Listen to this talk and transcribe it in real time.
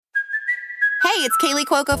Hey, it's Kaylee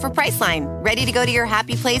Cuoco for Priceline. Ready to go to your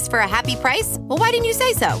happy place for a happy price? Well, why didn't you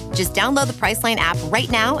say so? Just download the Priceline app right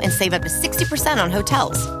now and save up to 60% on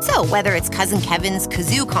hotels. So whether it's Cousin Kevin's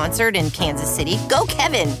Kazoo Concert in Kansas City, go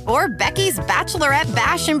Kevin, or Becky's Bachelorette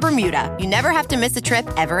Bash in Bermuda, you never have to miss a trip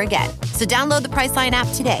ever again. So download the Priceline app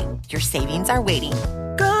today. Your savings are waiting.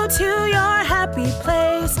 Go to your happy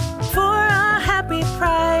place for a happy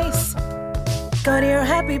price. Go to your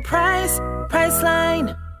happy price,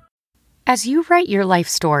 Priceline. As you write your life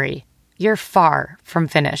story, you're far from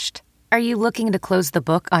finished. Are you looking to close the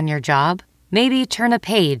book on your job? Maybe turn a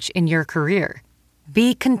page in your career?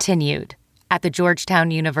 Be continued at the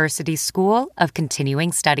Georgetown University School of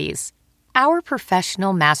Continuing Studies. Our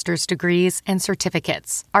professional master's degrees and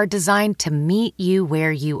certificates are designed to meet you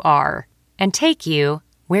where you are and take you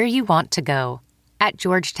where you want to go. At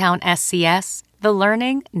Georgetown SCS, the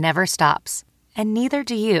learning never stops, and neither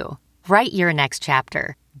do you. Write your next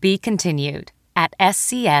chapter. Be continued at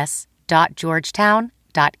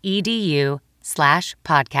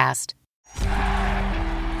scs.georgetown.edu/podcast.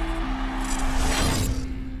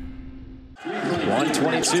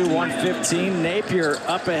 122-115. Napier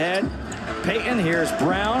up ahead. Payton, here's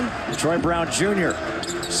Brown. Troy Brown Jr.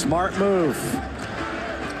 Smart move.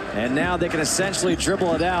 And now they can essentially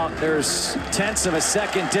dribble it out. There's tenths of a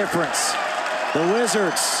second difference. The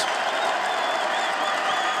Wizards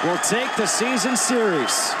will take the season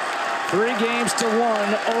series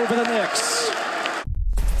 3-1 over the Knicks.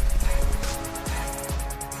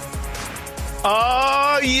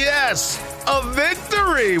 Oh, yes, a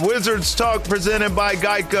victory. Wizards Talk presented by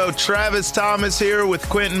Geico. Travis Thomas here with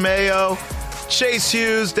Quentin Mayo. Chase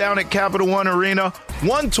Hughes down at Capital One Arena.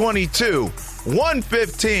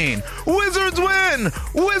 122-115. Wizards win!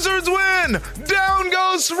 Wizards win! Down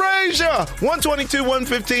goes Frazier!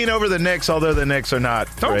 122-115 over the Knicks, although the Knicks are not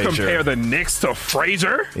Don't Frazier. compare the Knicks to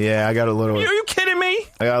Frazier. Yeah, I got a little... Are you kidding me?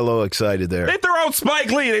 I got a little excited there. They threw out Spike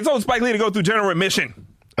Lee. They told Spike Lee to go through general admission.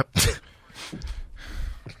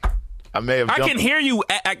 I can hear you.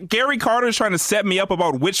 Gary Carter's trying to set me up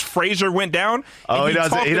about which Frazier went down. Oh, he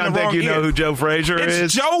doesn't think you know who Joe Frazier is?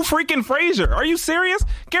 It's Joe freaking Frazier. Are you serious?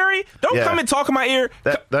 Gary, don't come and talk in my ear.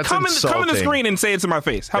 That's come insulting. in the screen and say it to my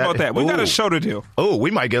face. How about that? We got a show to do. Oh,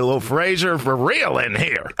 we might get a little Frazier for real in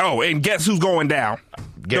here. Oh, and guess who's going down?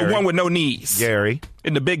 Gary. The one with no knees. Gary.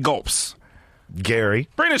 And the big gulps. Gary.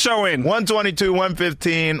 Bring the show in.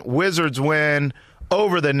 122-115. Wizards win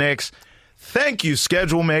over the Knicks. Thank you,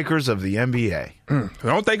 schedule makers of the NBA.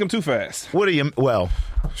 Don't think them too fast. Well,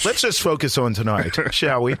 let's just focus on tonight,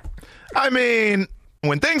 shall we? I mean,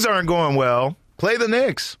 when things aren't going well, play the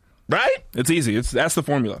Knicks, right? It's easy. That's the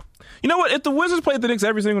formula. You know what? If the Wizards played the Knicks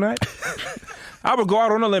every single night, I would go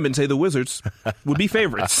out on a limb and say the Wizards would be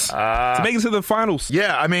favorites to make it to the finals.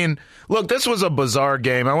 Yeah, I mean, look, this was a bizarre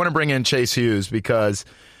game. I want to bring in Chase Hughes because,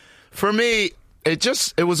 for me, it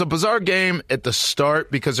was a bizarre game at the start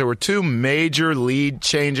because there were two major lead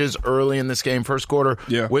changes early in this game. First quarter,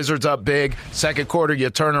 Wizards up big. Second quarter, you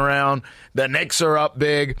turn around. The Knicks are up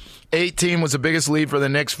big. 18 was the biggest lead for the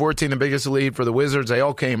Knicks, 14 the biggest lead for the Wizards. They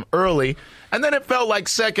all came early. And then it felt like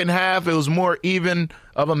second half, it was more even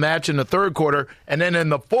of a match in the third quarter. And then in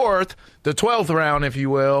the fourth, the 12th round, if you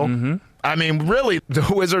will, I mean, really, the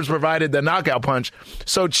Wizards provided the knockout punch.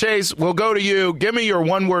 So, Chase, we'll go to you. Give me your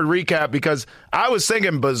one-word recap because I was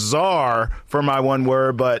thinking bizarre for my one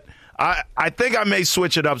word, but I think I may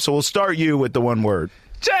switch it up. So we'll start you with the one word.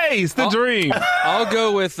 Chase, the dream. I'll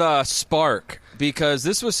go with spark because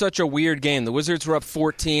this was such a weird game. The Wizards were up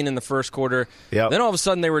 14 in the first quarter. Yep. Then all of a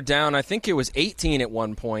sudden they were down. I think it was 18 at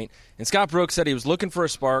one point. And Scott Brooks said he was looking for a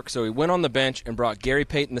spark, so he went on the bench and brought Gary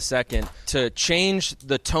Payton II to change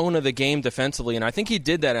the tone of the game defensively. And I think he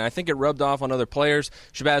did that, and I think it rubbed off on other players.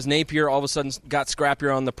 Shabazz Napier all of a sudden got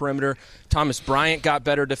scrappier on the perimeter. Thomas Bryant got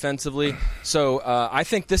better defensively. So I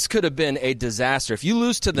think this could have been a disaster. If you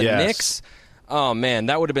lose to the Knicks, oh, man,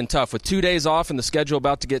 that would have been tough. With 2 days off and the schedule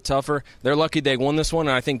about to get tougher, they're lucky they won this one,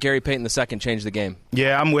 and I think Gary Payton II changed the game.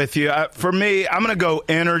 Yeah, I'm with you. For me, I'm going to go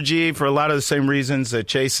energy for a lot of the same reasons that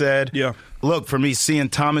Chase said. Yeah. Look, for me, seeing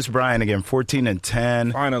Thomas Bryant again, 14 and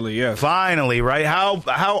 10. Finally, yes. Finally, right? How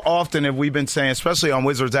often have we been saying, especially on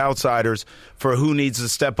Wizards Outsiders, for who needs to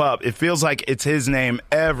step up? It feels like it's his name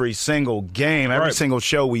every single game, every single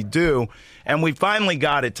show we do. And we finally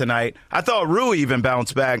got it tonight. I thought Rui even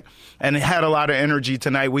bounced back and had a lot of energy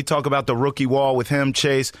tonight. We talk about the rookie wall with him,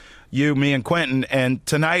 Chase, you, me, and Quentin. And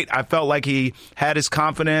tonight I felt like he had his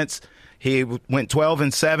confidence. He went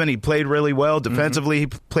 12-7. He played really well. Defensively, he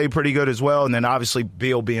played pretty good as well. And then obviously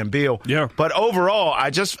Beal being Beal. Yeah. But overall,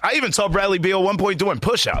 I even saw Bradley Beal at one point doing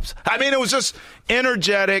push-ups. I mean, it was just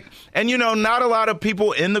energetic. And, not a lot of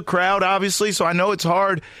people in the crowd, obviously. So I know it's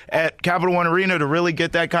hard at Capital One Arena to really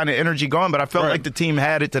get that kind of energy going. But I felt like the team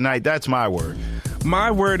had it tonight. That's my word.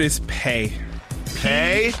 My word is pay.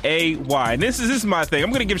 P-A-Y. And this is my thing.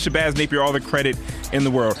 I'm going to give Shabazz Napier all the credit in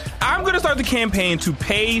the world. I'm going to start the campaign to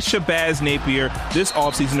pay Shabazz Napier this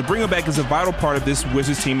offseason to bring him back as a vital part of this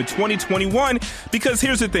Wizards team in 2021. Because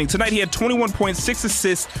here's the thing. Tonight he had 21.6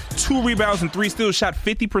 assists, 2 rebounds, and 3 steals, shot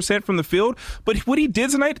 50% from the field. But what he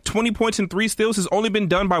did tonight, 20 points and 3 steals, has only been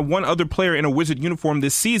done by one other player in a Wizard uniform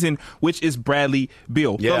this season, which is Bradley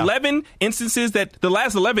Beal. Yeah. The last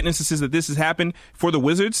 11 instances that this has happened for the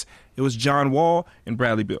Wizards, it was John Wall and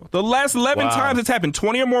Bradley Beal. The last 11 times it's happened,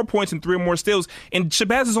 20 or more points and 3 or more steals. And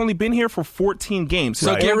Shabazz has only been here for 14 games.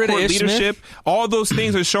 So get rid of Ish leadership, Smith? All those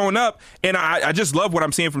things are showing up. And I just love what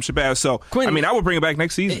I'm seeing from Shabazz. So, Quinn, I would bring it back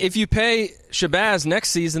next season. If you pay Shabazz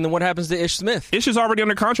next season, then what happens to Ish Smith? Ish is already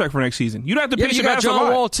under contract for next season. You don't have to pay you Shabazz got John a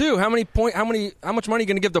lot. Wall too. How much money are you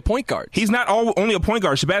going to give the point guard? He's not only a point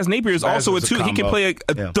guard. Shabazz Napier is also a 2. He can play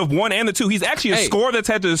the 1 and the 2. He's actually a scorer that's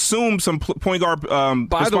had to assume some point guard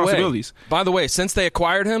responsibilities. By the way, since they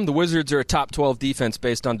acquired him, the Wizards are a top 12 defense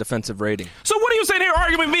based on defensive rating. So what are you saying here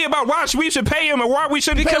arguing with me about why we should pay him or why we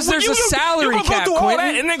shouldn't pay him? Because there's a salary cap, go through all that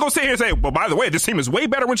Quentin. and then go sit here and say, well, by the way, this team is way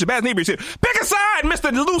better when Shabazz Napier's here. Pick a side,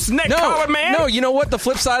 Mr. Loose Neck Collar Man. No, you know what? The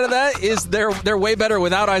flip side of that is they're way better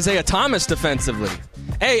without Isaiah Thomas defensively.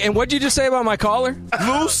 Hey, and what'd you just say about my caller?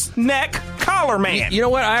 Loose Neck Collar Man. You know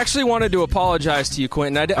what? I actually wanted to apologize to you,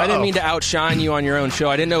 Quentin. I didn't mean to outshine you on your own show.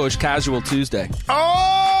 I didn't know it was Casual Tuesday.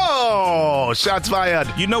 Oh, shots fired.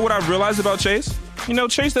 You know what I've realized about Chase?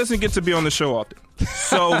 Chase doesn't get to be on the show often.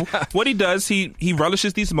 So what he does, he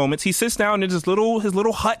relishes these moments. He sits down in his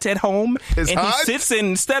little hut at home, he sits and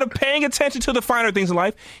instead of paying attention to the finer things in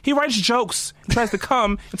life, he writes jokes and tries to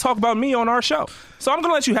come and talk about me on our show. So I'm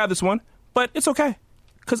going to let you have this one, but it's okay.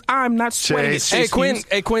 Because I'm not sweating it.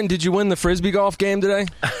 Hey, Quinn, did you win the Frisbee golf game today?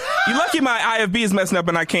 You're lucky my IFB is messing up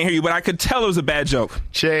and I can't hear you, but I could tell it was a bad joke.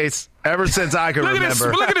 Chase, ever since I can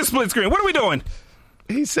remember. Look at this split screen. What are we doing?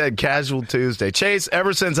 He said Casual Tuesday. Chase,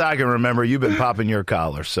 ever since I can remember, you've been popping your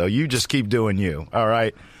collar. So you just keep doing you, all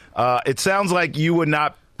right? It sounds like you would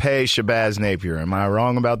not pay Shabazz Napier. Am I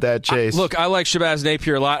wrong about that, Chase? Look, I like Shabazz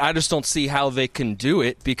Napier a lot. I just don't see how they can do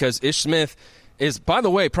it because Ish Smith is, by the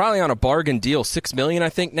way, probably on a bargain deal, $6 million, I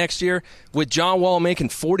think, next year. With John Wall making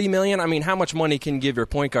 $40 million, I mean, how much money can you give your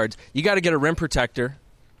point guards? You got to get a rim protector.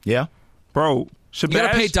 Yeah. Bro, Shabazz, you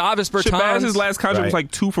got to pay Davis Bertans. Shabazz's last contract was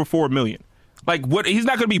like 2 for $4 million. Like what? He's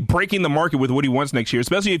not going to be breaking the market with what he wants next year.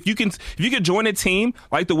 Especially if you can join a team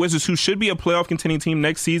like the Wizards, who should be a playoff contending team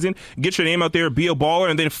next season, get your name out there, be a baller,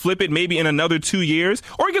 and then flip it maybe in another 2 years,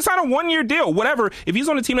 or he can sign a 1-year deal. Whatever. If he's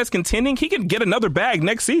on a team that's contending, he can get another bag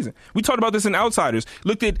next season. We talked about this in Outsiders.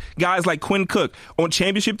 Looked at guys like Quinn Cook on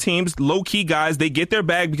championship teams, low key guys. They get their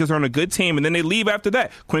bag because they're on a good team, and then they leave after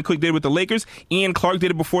that. Quinn Cook did it with the Lakers. Ian Clark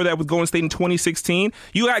did it before that with Golden State in 2016.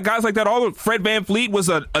 You got guys like that. Fred VanVleet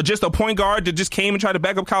was just a point guard that just came and tried to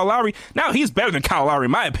back up Kyle Lowry. Now he's better than Kyle Lowry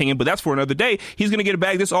in my opinion, but that's for another day. He's going to get a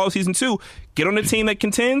bag this offseason too. Get on a team that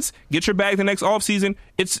contends, get your bag the next offseason.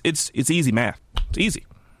 It's easy math. It's easy.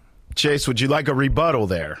 Chase, would you like a rebuttal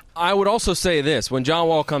there? I would also say this. When John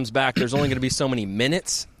Wall comes back, there's only going to be so many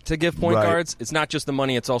minutes to give point guards. It's not just the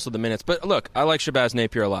money, it's also the minutes. But look, I like Shabazz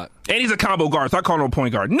Napier a lot. And he's a combo guard, so I call him a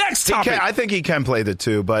point guard. Next topic. I think he can play the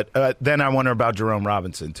 2, but then I wonder about Jerome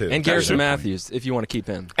Robinson too. And Garrison Matthews, if you want to keep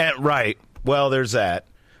him. Right. Well, there's that.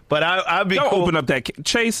 But I'd be Don't cool. open up that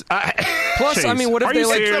Chase. Plus, Chase, I mean, what if they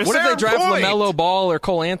draft LaMelo Ball or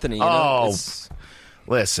Cole Anthony? You know?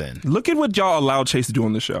 Listen. Look at what y'all allowed Chase to do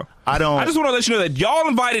on the show. I just want to let you know that y'all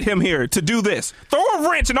invited him here to do this. Throw a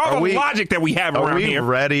wrench in all the logic that we have around here. Are we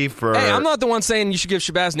ready for... Hey, I'm not the one saying you should give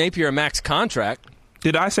Shabazz Napier a max contract.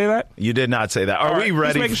 Did I say that? You did not say that. Are we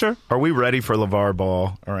ready? Just making sure. Are we ready for LeVar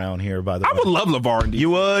Ball around here, by the way? I would love LeVar indeed. You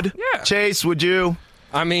would? Yeah. Chase, would you?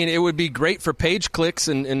 I mean, it would be great for page clicks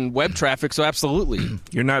and web traffic, so absolutely.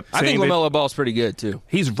 You're not I think LaMelo Ball's pretty good, too.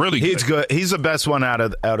 He's really good. He's good. He's the best one out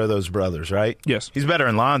of those brothers, right? Yes. He's better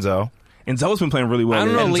than Lonzo. And Zoe's been playing really well. I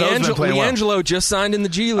don't know. LiAngelo just signed in the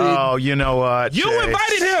G League. Oh, you know what? You Chase.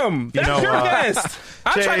 invited him. That's your guest.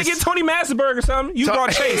 I'm trying to get Tony Massenberg or something. You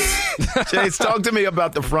brought Chase. Chase, talk to me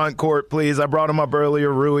about the front court, please. I brought him up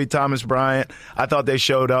earlier. Rui, Thomas Bryant. I thought they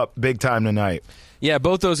showed up big time tonight. Yeah,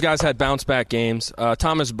 both those guys had bounce-back games.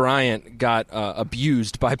 Thomas Bryant got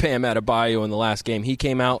abused by Bam Adebayo in the last game. He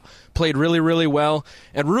came out, played really, really well.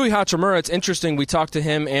 And Rui Hachimura, it's interesting. We talked to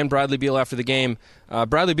him and Bradley Beal after the game.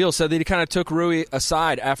 Bradley Beal said that he kind of took Rui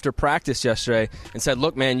aside after practice yesterday and said,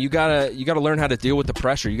 "Look, man, you gotta learn how to deal with the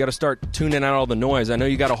pressure. You got to start tuning out all the noise. I know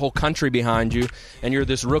you got a whole country behind you, and you're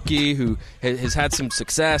this rookie who has had some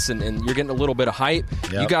success, and you're getting a little bit of hype.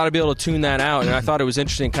 Yep. You got to be able to tune that out." And I thought it was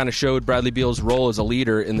interesting. Kind of showed Bradley Beal's role as a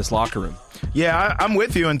leader in this locker room. Yeah, I'm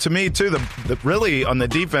with you. And to me, too, the really on the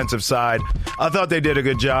defensive side, I thought they did a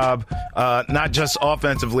good job, not just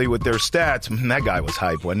offensively with their stats. That guy was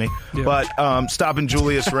hype, wasn't he? Yeah. But stopping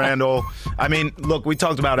Julius Randle. I mean, look, we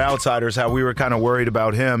talked about outsiders, how we were kind of worried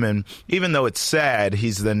about him. And even though it's sad,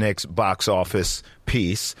 he's the Knicks box office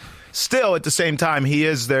piece. Still, at the same time, he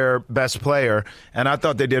is their best player, and I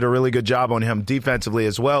thought they did a really good job on him defensively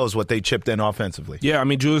as well as what they chipped in offensively. Yeah, I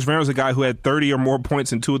mean, Julius Randle's a guy who had 30 or more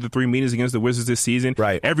points in 2 of the 3 meetings against the Wizards this season.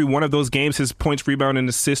 Right. Every one of those games, his points, rebound, and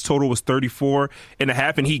assist total was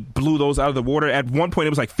 34.5, and he blew those out of the water. At one point,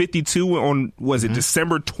 it was like 52 on,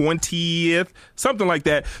 December 20th? Something like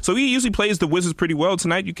that. So he usually plays the Wizards pretty well.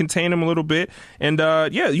 Tonight, you contain him a little bit. And,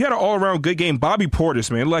 yeah, you had an all-around good game. Bobby Portis,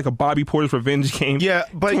 man, like a Bobby Portis revenge game. Yeah,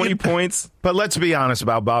 but 20 points. But let's be honest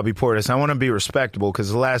about Bobby Portis. I want to be respectable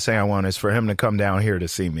because the last thing I want is for him to come down here to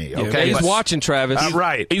see me. Okay, yeah, he's watching, Travis.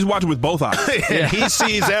 Right. He's watching with both eyes. He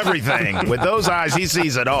sees everything. With those eyes, he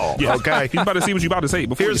sees it all. Yeah. Okay, he's about to see what you're about to say.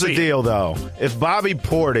 Here's the deal, though. If Bobby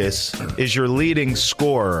Portis is your leading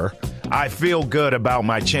scorer, I feel good about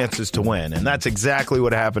my chances to win, and that's exactly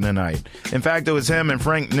what happened tonight. In fact, it was him and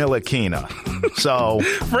Frank Ntilikina. So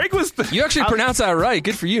Frank was. You actually pronounced that right.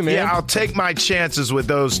 Good for you, man. Yeah, I'll take my chances with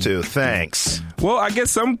those two. Thanks. Well, I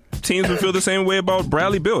guess some teams would feel the same way about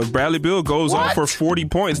Bradley Beal. If Bradley Beal goes on for 40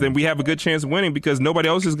 points, then we have a good chance of winning because nobody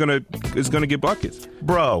else is gonna get buckets.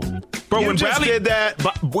 Bro, when you just Bradley did that.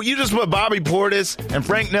 You just put Bobby Portis and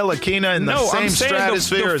Frank Ntilikina in the same stratosphere as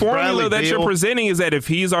Bradley Beal. The formula that you're presenting is that if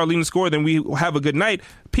he's our leading scorer, then we have a good night.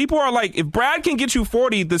 People are like, if Brad can get you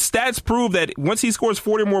 40, the stats prove that once he scores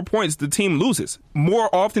 40 or more points, the team loses more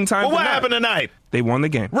oftentimes than not. What happened tonight? They won the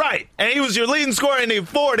game. Right. And he was your leading scorer and he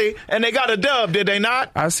 40, and they got a dub, did they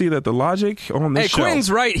not? I see that the logic on this show. Hey, Quentin's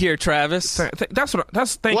right here, Travis. Thank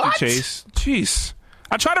you, Chase. Jeez.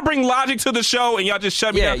 I try to bring logic to the show, and y'all just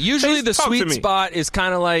shut me down. Yeah, usually Chase, the sweet spot is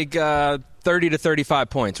kind of like 30 to 35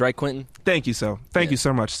 points, right, Quentin? Thank you, sir. Thank you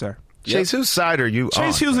so much, sir. Chase, whose side are you on?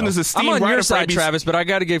 Chase Houston is a esteemed writer. I'm on your side, for NBC. Travis, but I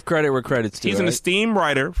got to give credit where credit's due. He's an esteemed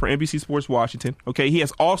writer for NBC Sports Washington. Okay, he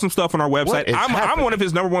has awesome stuff on our website. I'm one of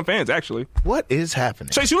his #1 fans, actually. What is happening?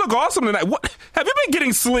 Chase, you look awesome tonight. What? Have you been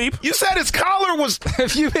getting sleep? You said his collar was...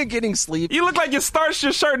 Have you been getting sleep? You look like you starched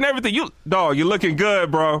your shirt and everything. You're looking good,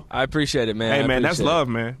 bro. I appreciate it, man. Hey, man, that's love,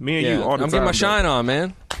 man. Me and you all the time. I'm getting my shine on,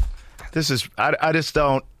 man. This is, I just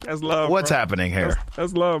don't. That's love. What's bro. happening here?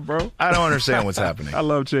 That's love, bro. I don't understand what's happening. I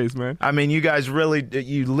love Chase, man. I mean, you guys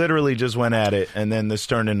you literally just went at it, and then this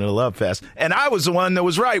turned into a love fest. And I was the one that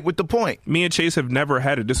was right with the point. Me and Chase have never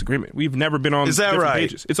had a disagreement. We've never been on different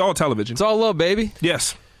pages. It's all television. It's all love, baby.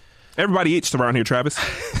 Yes. Everybody eats around here, Travis.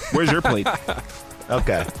 Where's your plate?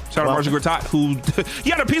 Okay. Shout out to Margin Gortat, who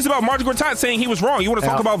you had a piece about Margin Gortat saying he was wrong. You want to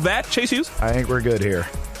talk about that, Chase Hughes? I think we're good here.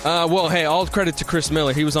 Well, hey, all credit to Chris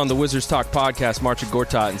Miller. He was on the Wizards Talk podcast, Margin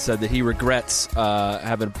Gortat, and said that he regrets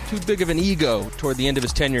having too big of an ego toward the end of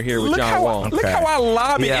his tenure here with John Wall. Look how I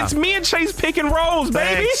lob it. Yeah. It's me and Chase picking rolls,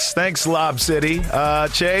 baby. Thanks, Lob City.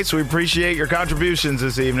 Chase, we appreciate your contributions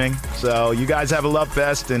this evening. So you guys have a love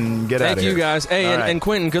fest and get out of here. Thank you, guys. Hey, and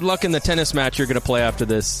Quentin, good luck in the tennis match you're going to play after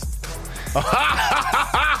this.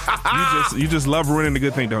 You just love ruining the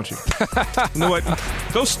good thing, don't you? You know what?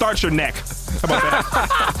 Go start your neck. How about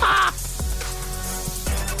that?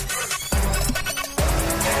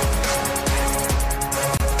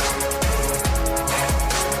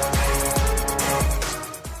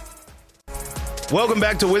 Welcome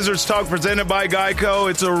back to Wizards Talk presented by Geico.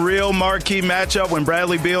 It's a real marquee matchup when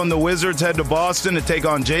Bradley Beal and the Wizards head to Boston to take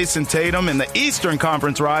on Jason Tatum and the Eastern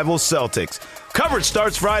Conference rivals Celtics. Coverage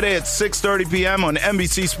starts Friday at 6:30 p.m. on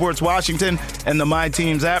NBC Sports Washington and the My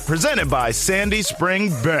Teams app, presented by Sandy Spring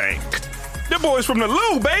Bank. The boys from the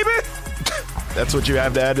Lou, baby. That's what you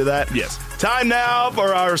have to add to that? Yes. Time now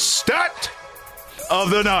for our stat of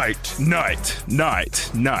the night. Night.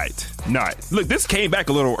 Look, this came back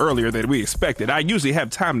a little earlier than we expected. I usually have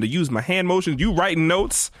time to use my hand motions. You writing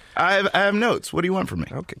notes? I have notes. What do you want from me?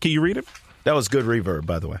 Okay. Can you read it? That was good reverb,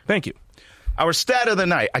 by the way. Thank you. Our stat of the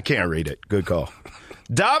night. I can't read it. Good call.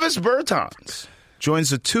 Davis Bertans joins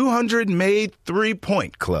the 200 made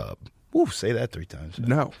three-point club. Ooh, say that 3 times.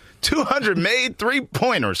 No. 200 made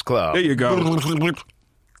three-pointers club. There you go.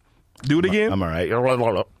 Do it again. I'm all right.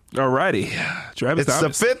 All righty. Travis It's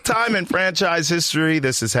Thomas. the 5th time in franchise history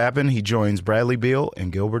this has happened. He joins Bradley Beal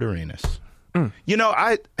and Gilbert Arenas. You know,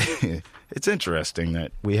 it's interesting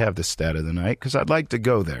that we have the stat of the night because I'd like to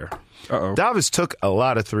go there. Uh-oh. Davis took a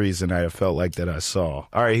lot of threes tonight, I felt like that I saw.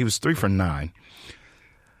 All right, he was 3 for 9.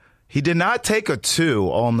 He did not take a 2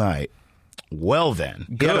 all night. Well then.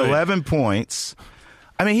 He had 11 points.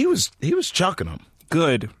 I mean, he was chucking them.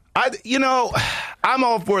 Good. I'm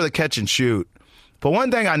all for the catch and shoot. But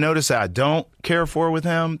one thing I notice that I don't care for with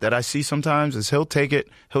him that I see sometimes is he'll take it,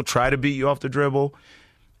 he'll try to beat you off the dribble.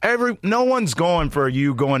 No one's going for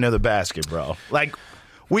you going to the basket, bro. Like,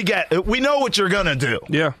 we know what you're going to do.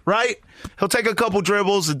 Yeah. Right? He'll take a couple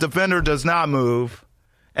dribbles, the defender does not move,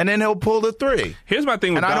 and then he'll pull the 3. Here's my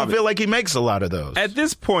thing with And I Davis. don't feel like he makes a lot of those. At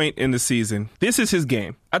this point in the season, this is his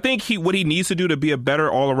game. I think what he needs to do to be a better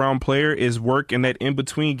all-around player is work in that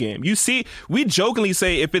in-between game. You see, we jokingly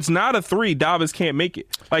say if it's not a 3, Davis can't make it.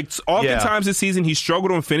 Like, oftentimes this season, he struggled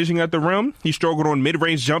on finishing at the rim. He struggled on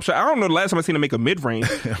mid-range jump shot. I don't know the last time I've seen him make a mid-range.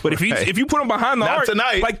 But if you put him behind the Not arc,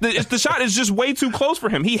 tonight. like the shot is just way too close for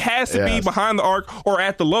him. He has to be behind the arc or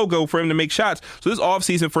at the logo for him to make shots. So this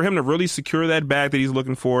offseason, for him to really secure that bag that he's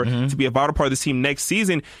looking for, to be a vital part of this team next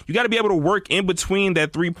season, you got to be able to work in between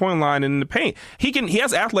that three-point line and in the paint. He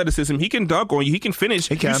has athleticism. He can dunk on you. He can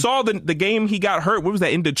finish. You saw the game he got hurt. What was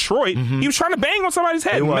that, in Detroit? He was trying to bang on somebody's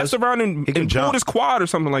head. He messed around and pulled his quad or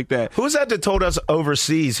something like that. Who was that told us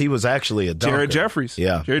overseas he was actually a dunker? Jared Jeffries.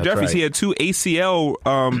 Yeah, Jared Jeffries. Right. He had 2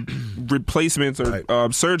 ACL replacements or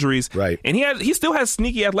surgeries. Right. And he still has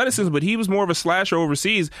sneaky athleticism, but he was more of a slasher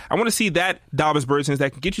overseas. I want to see that Davis Bertans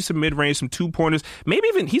that can get you some mid-range, some 2-pointers. Maybe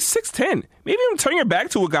even, he's 6'10". Maybe even turn your back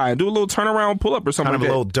to a guy and do a little turnaround pull-up or something kind of like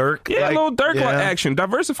that. A little Dirk. Yeah, a little Dirk action.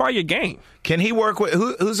 Diversify your game. Can he work with,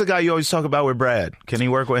 who's the guy you always talk about with Brad? Can he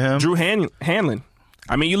work with him? Drew Hanlon.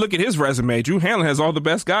 I mean, you look at his resume. Drew Hanlon has all the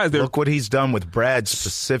best guys there. Look what he's done with Brad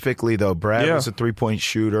specifically, though. Brad was a three-point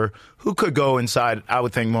shooter who could go inside, I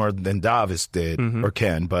would think, more than Davis did or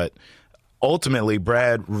can. But ultimately,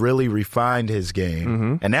 Brad really refined his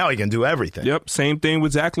game, and now he can do everything. Yep, same thing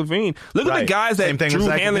with Zach LaVine. Look at the guys that Drew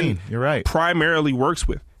Hanlon primarily works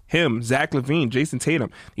with. Him, Zach LaVine, Jason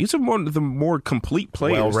Tatum. These are the more complete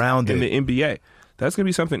players well-rounded in the NBA. That's going to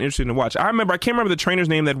be something interesting to watch. I can't remember the trainer's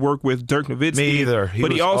name that worked with Dirk Nowitzki. Me either. He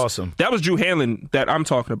was awesome. That was Drew Hanlon that I'm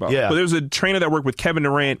talking about. Yeah. But there was a trainer that worked with Kevin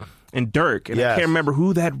Durant and Dirk, and I can't remember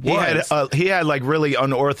who that was. He had like really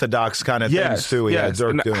unorthodox kind of things too. He had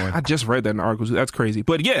Dirk doing. I just read that in the article. That's crazy.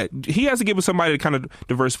 But yeah, he has to get with somebody to kind of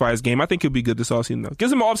diversify his game. I think he'll be good this offseason, though.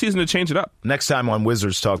 Gives him an offseason to change it up. Next time on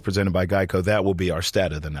Wizards Talk presented by Geico, that will be our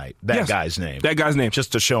stat of the night. That guy's name. That guy's name.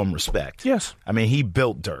 Just to show him respect. Yes. I mean, he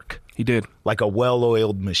built Dirk. He did. Like a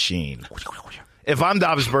well-oiled machine. If I'm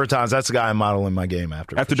Davis Bertans, that's the guy I'm modeling my game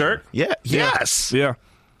after. After Dirk? Yeah. Yes. Yeah.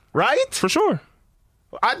 Right? For sure.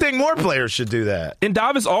 I think more players should do that. And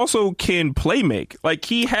Davis also can play make. Like,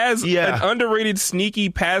 he has an underrated, sneaky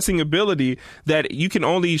passing ability that you can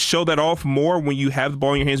only show that off more when you have the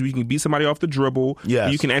ball in your hands, where you can beat somebody off the dribble.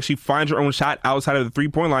 Yes. You can actually find your own shot outside of the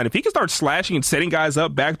three-point line. If he can start slashing and setting guys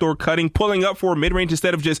up, backdoor cutting, pulling up for a mid-range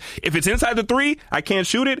instead of just, if it's inside the 3, I can't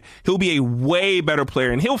shoot it, he'll be a way better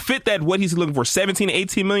player. And he'll fit that, what he's looking for, $17,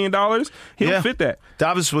 $18 million. He'll fit that.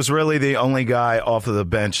 Davis was really the only guy off of the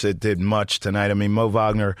bench that did much tonight. I mean, Mo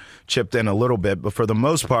Wagner chipped in a little bit, but for the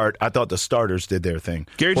most part, I thought the starters did their thing.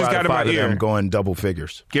 Gary just got in my ear. Them going double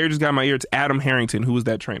figures. Gary just got in my ear. It's Adam Harrington, who was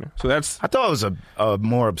that trainer. So that's. I thought it was a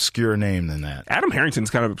more obscure name than that. Adam Harrington's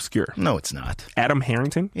kind of obscure. No, it's not. Adam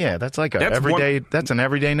Harrington? Yeah, that's like that's an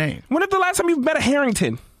everyday name. When is the last time you've met a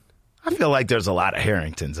Harrington? I feel like there's a lot of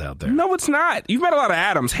Harringtons out there. No, it's not. You've met a lot of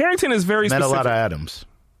Adams. Harrington is very specific. Met a lot of Adams.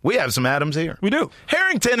 We have some Adams here. We do.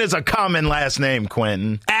 Harrington is a common last name,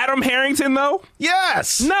 Quentin. Adam Harrington, though?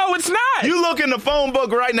 Yes. No, it's not. You look in the phone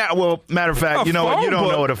book right now. Well, matter of fact, you know what? You don't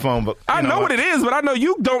know what a phone book. I know what it is, but I know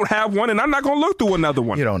you don't have one, and I'm not going to look through another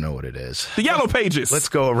one. You don't know what it is. The Yellow Pages. Let's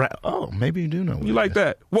go around. Oh, maybe you do know what you like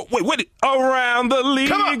that. Wait. Around the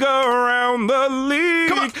league, around the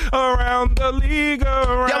league, around the league,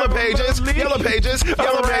 around Yellow Pages, the league. Yellow Pages,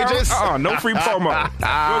 Yellow Pages. No free promo.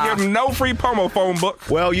 We'll give him no free promo phone book.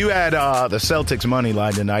 Well, you had the Celtics money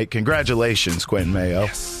line tonight. Congratulations, Quentin Mayo.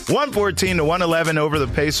 Yes. 114 to 111 over the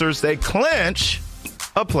Pacers. They clinch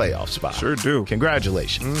a playoff spot. Sure do.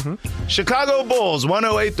 Congratulations. Chicago Bulls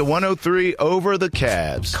 108 to 103 over the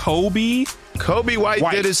Cavs. Kobe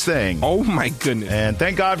White did his thing. Oh my goodness. And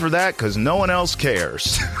thank God for that, because no one else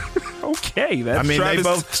cares. Okay. That's they Travis,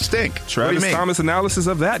 both stink. What do Travis you mean? Thomas analysis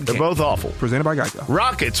of that They're game. both awful. Presented by Geico.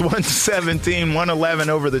 Rockets 117-111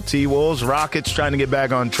 over the T-Wolves. Rockets trying to get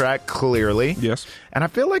back on track, clearly. Yes. And I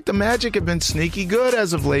feel like the Magic have been sneaky good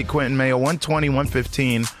as of late, Quentin Mayo.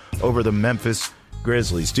 120-115 over the Memphis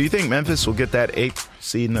Grizzlies. Do you think Memphis will get that 8th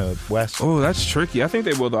seed in the West? Oh, that's tricky. I think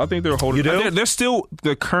they will, though. I think they're holding. You do? They're still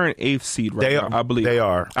the current 8th seed right now, I believe. They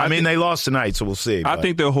are. I mean, they lost tonight, so we'll see. I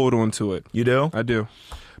think they'll hold on to it. You do? I do.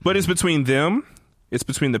 But it's between them. It's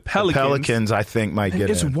between the Pelicans. The Pelicans, I think, might get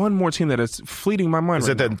There's in. one more team that is fleeting my mind. Is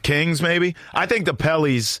it the Kings, maybe? I think the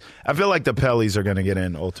Pellies. I feel like the Pellies are going to get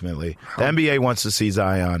in ultimately. The NBA wants to see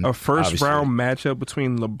Zion. A first obviously. round matchup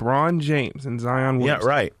between LeBron James and Zion Williamson.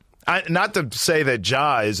 Yeah, right. Not to say that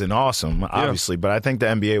Ja isn't awesome, obviously, but I think the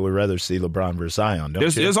NBA would rather see LeBron versus Zion.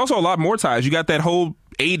 There's also a lot more ties. You got that whole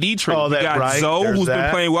AD trade. Oh, you got right. Zoe, There's who's been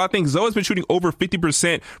that. playing well. I think Zoe has been shooting over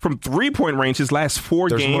 50% from 3-point range his last 4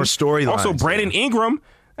 There's games. more storylines Also, Brandon there. Ingram.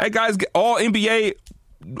 That guy's all NBA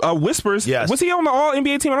whispers. Yes. Was he on the All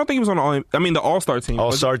NBA team? I don't think he was on the All-Star team.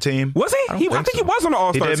 All-Star team. Was he? I I think he was on the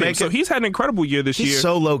All-Star did team. make So it? he's had an incredible year this year. He's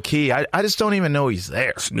so low key. I just don't even know he's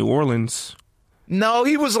there. It's New Orleans. No,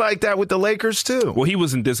 he was like that with the Lakers too. Well, he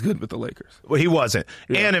wasn't this good with the Lakers. Well, he wasn't.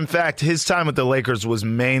 Yeah. And in fact, his time with the Lakers was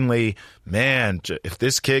mainly, man, if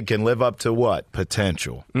this kid can live up to what?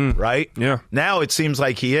 Potential, right? Yeah. Now it seems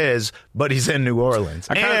like he is, but he's in New Orleans.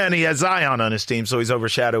 And he has Zion on his team, so he's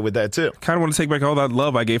overshadowed with that too. Kind of want to take back all that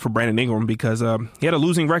love I gave for Brandon Ingram because he had a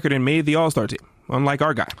losing record and made the All-Star team, unlike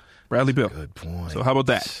our guy, Bradley Beal. Good point. So how about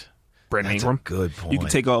that, Brandon That's Ingram? a good point. You can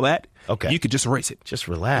take all that. Okay. You could just erase it. Just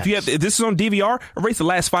relax. If this is on DVR, erase the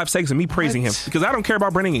last 5 seconds of me praising him because I don't care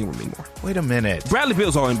about Brandon Ingram anymore. Wait a minute. Bradley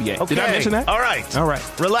Beal's all NBA. Okay. Did I mention that? All right. All right.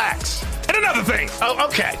 Relax. And another thing. Oh,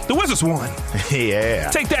 okay. The Wizards won. Yeah.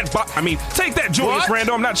 Take that, take that, Julius What?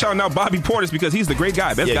 Randle. I'm not shouting out Bobby Portis because he's the great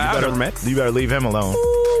guy, best guy I've ever met. You better leave him alone.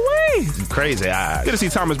 Ooh-wee. Crazy eyes. Good to see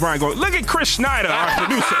Thomas Bryant going, look at Chris Schneider, our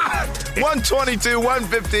producer.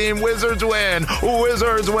 122-115. Wizards win.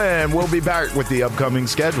 Wizards win. We'll be back with the upcoming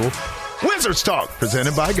schedule. Wizards Talk,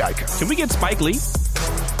 presented by Geico. Can we get Spike Lee?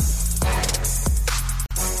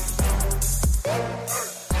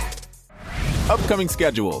 Upcoming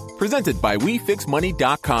schedule, presented by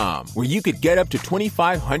WeFixMoney.com, where you could get up to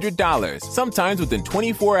 $2,500, sometimes within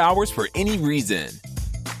 24 hours for any reason.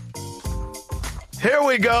 Here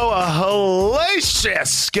we go, a hellacious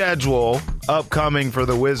schedule upcoming for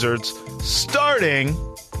the Wizards, starting,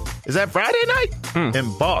 is that Friday night?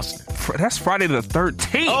 In Boston. That's Friday the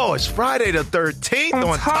 13th. Oh, it's Friday the 13th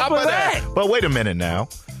on top of that. But wait a minute now.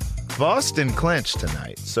 Boston clinched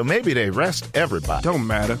tonight, so maybe they rest everybody. Don't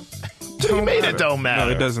matter. What do you mean it don't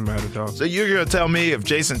matter? No, it doesn't matter, dog. So you're going to tell me if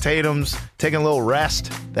Jason Tatum's taking a little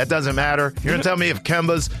rest, that doesn't matter? You're going to tell me if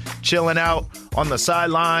Kemba's chilling out on the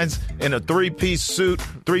sidelines in a 3-piece suit,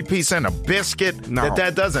 3-piece and a biscuit, No.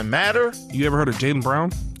 that doesn't matter? You ever heard of Jaylen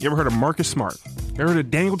Brown? You ever heard of Marcus Smart? You ever heard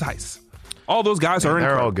of Daniel Tice? All those guys are They're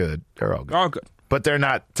incredible. all good. They're all good. All good. But they're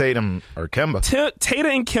not Tatum or Kemba.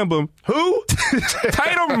 Tatum and Kemba. Who?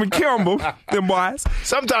 Tatum and Kemba, them boys.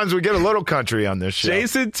 Sometimes we get a little country on this show.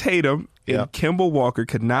 Jason Tatum Yeah. and Kemba Walker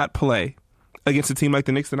could not play against a team like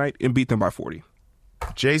the Knicks tonight and beat them by 40.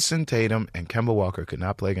 Jason Tatum and Kemba Walker could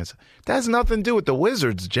not play against. That has nothing to do with the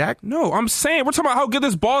Wizards, Jack. No, I'm saying we're talking about how good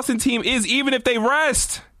this Boston team is even if they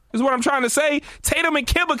rest. Is what I'm trying to say. Tatum and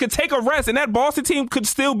Kemba could take a rest, and that Boston team could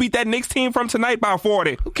still beat that Knicks team from tonight by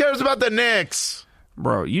 40. Who cares about the Knicks?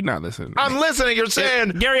 Bro, you're not listening. I'm listening. You're saying,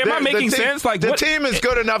 Gary, am I making sense? Like, the what- team is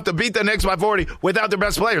good enough to beat the Knicks by 40 without their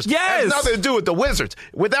best players. Yes. It has nothing to do with the Wizards.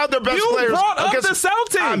 Without their best You players, brought up against- the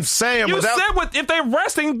Celtics. I'm saying you without said if they're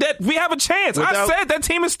resting that we have a chance. I Without- said that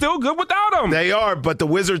team is still good without them. they are, but the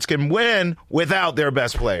Wizards can win without their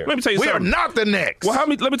best players. Let me tell you we something. are not the Knicks. Well, let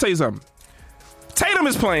me tell you something. Tatum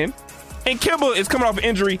is playing, and Kemba is coming off an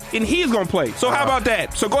injury, and he's going to play. So how about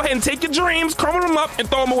that? So go ahead and take your dreams, crumble them up, and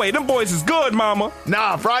throw them away. Them boys is good, mama.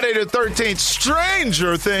 Nah, Friday the 13th,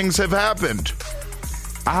 stranger things have happened.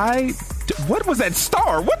 What was that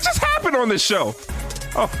star? What just happened on this show?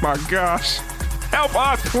 Oh, my gosh. Help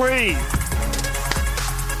us, please.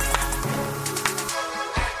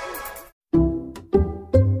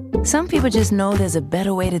 Some people just know there's a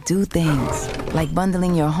better way to do things, like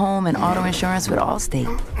bundling your home and auto insurance with Allstate,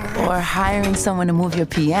 or hiring someone to move your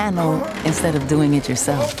piano instead of doing it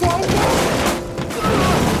yourself.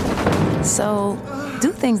 So,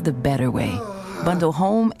 do things the better way. Bundle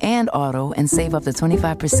home and auto and save up to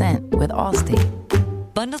 25% with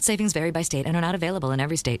Allstate. Bundled savings vary by state and are not available in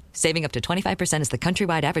every state. Saving up to 25% is the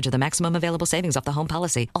countrywide average of the maximum available savings off the home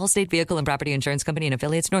policy. Allstate Vehicle and Property Insurance Company and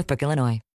affiliates, Northbrook, Illinois.